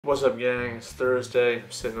What's up, gang? It's Thursday.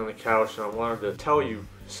 I'm sitting on the couch and I wanted to tell you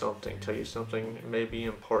something maybe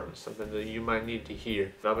important, something that you might need to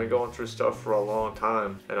hear. I've been going through stuff for a long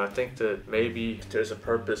time, and I think that maybe there's a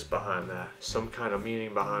purpose behind that, some kind of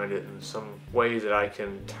meaning behind it, and some way that I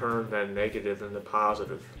can turn that negative into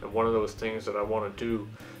positive. And one of those things that I want to do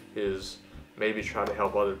is maybe try to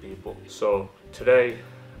help other people. So today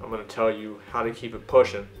I'm going to tell you how to keep it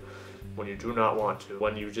pushing when you do not want to,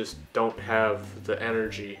 when you just don't have the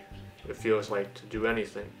energy, it feels like, to do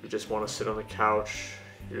anything. You just want to sit on the couch,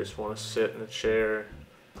 you just want to sit in a chair,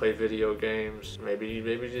 play video games, maybe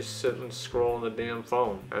just sit and scroll on the damn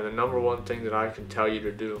phone. And the number one thing that I can tell you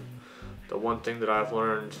to do, the one thing that I've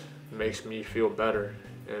learned makes me feel better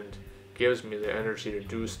and gives me the energy to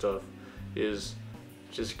do stuff, is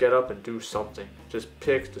just get up and do something. Just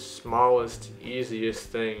pick the smallest, easiest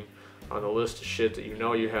thing on the list of shit that you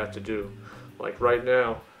know you have to do. Like right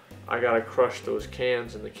now, I gotta crush those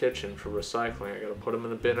cans in the kitchen for recycling. I gotta put them in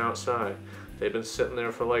the bin outside. They've been sitting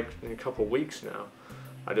there for like a couple weeks now.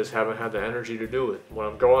 I just haven't had the energy to do it. What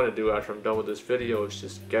I'm going to do after I'm done with this video is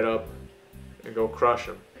just get up and go crush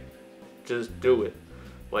them. Just do it.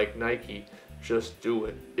 Like Nike, just do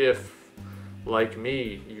it. If, like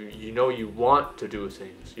me, you know you want to do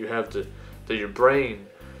things. You have your brain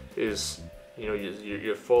is, you know,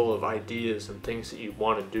 you're full of ideas and things that you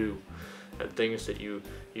want to do and things that you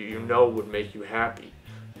know would make you happy,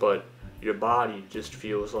 but your body just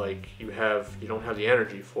feels like you don't have the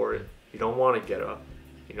energy for it. You don't want to get up.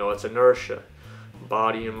 You know, it's inertia.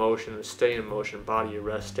 Body in motion stay in motion. Body at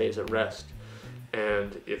rest stays at rest.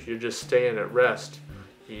 And if you're just staying at rest,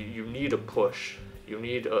 you need a push. You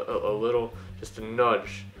need a little, just a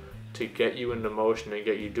nudge to get you into motion and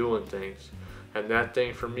get you doing things. And that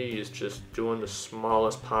thing for me is just doing the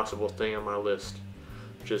smallest possible thing on my list.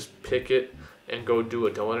 Just pick it and go do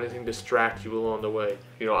it. Don't let anything distract you along the way.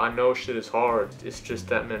 You know, I know shit is hard. It's just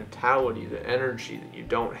that mentality, the energy that you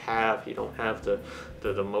don't have. You don't have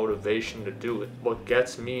the motivation to do it. What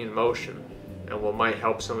gets me in motion and what might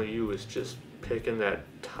help some of you is just picking that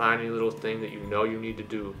tiny little thing that you know you need to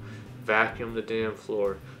do. Vacuum the damn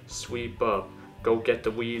floor, sweep up, go get the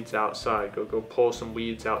weeds outside, go pull some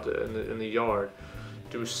weeds out in the yard.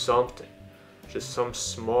 Do something, just some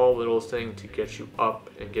small little thing to get you up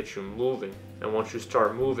and get you moving. And once you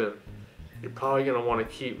start moving, you're probably gonna want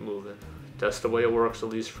to keep moving. That's the way it works, at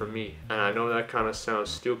least for me. And I know that kind of sounds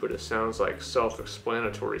stupid. It sounds like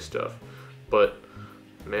self-explanatory stuff, but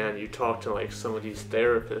man, you talk to like some of these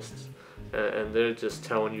therapists and they're just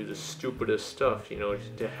telling you the stupidest stuff. You know,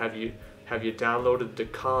 have you downloaded the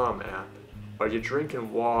Calm app? Are you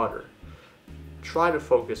drinking water? Try to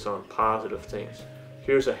focus on positive things.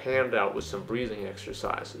 Here's a handout with some breathing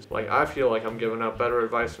exercises. Like, I feel like I'm giving out better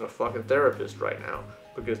advice than a fucking therapist right now,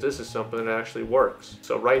 because this is something that actually works.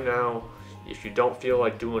 So right now, if you don't feel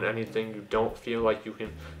like doing anything, you don't feel like you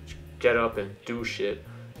can get up and do shit,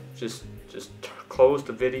 just close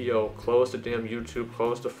the video, close the damn YouTube,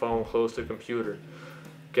 close the phone, close the computer.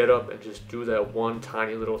 Get up and just do that one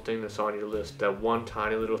tiny little thing that's on your list. That one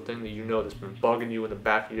tiny little thing that you know that's been bugging you in the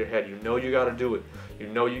back of your head. You know you gotta do it. You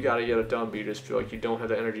know you gotta get it done, but you just feel like you don't have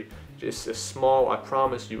the energy. It's as small, I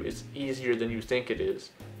promise you, it's easier than you think it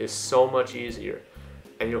is. It's so much easier.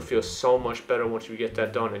 And you'll feel so much better once you get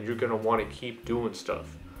that done, and you're gonna wanna keep doing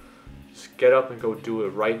stuff. Just get up and go do it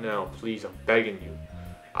right now, please, I'm begging you.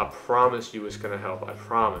 I promise you it's gonna help, I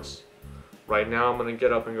promise. Right now I'm gonna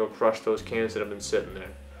get up and go crush those cans that have been sitting there.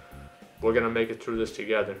 We're gonna make it through this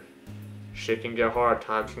together. Shit can get hard,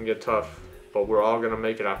 times can get tough, but we're all gonna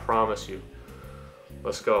make it, I promise you.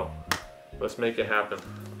 Let's go. Let's make it happen.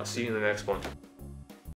 I'll see you in the next one.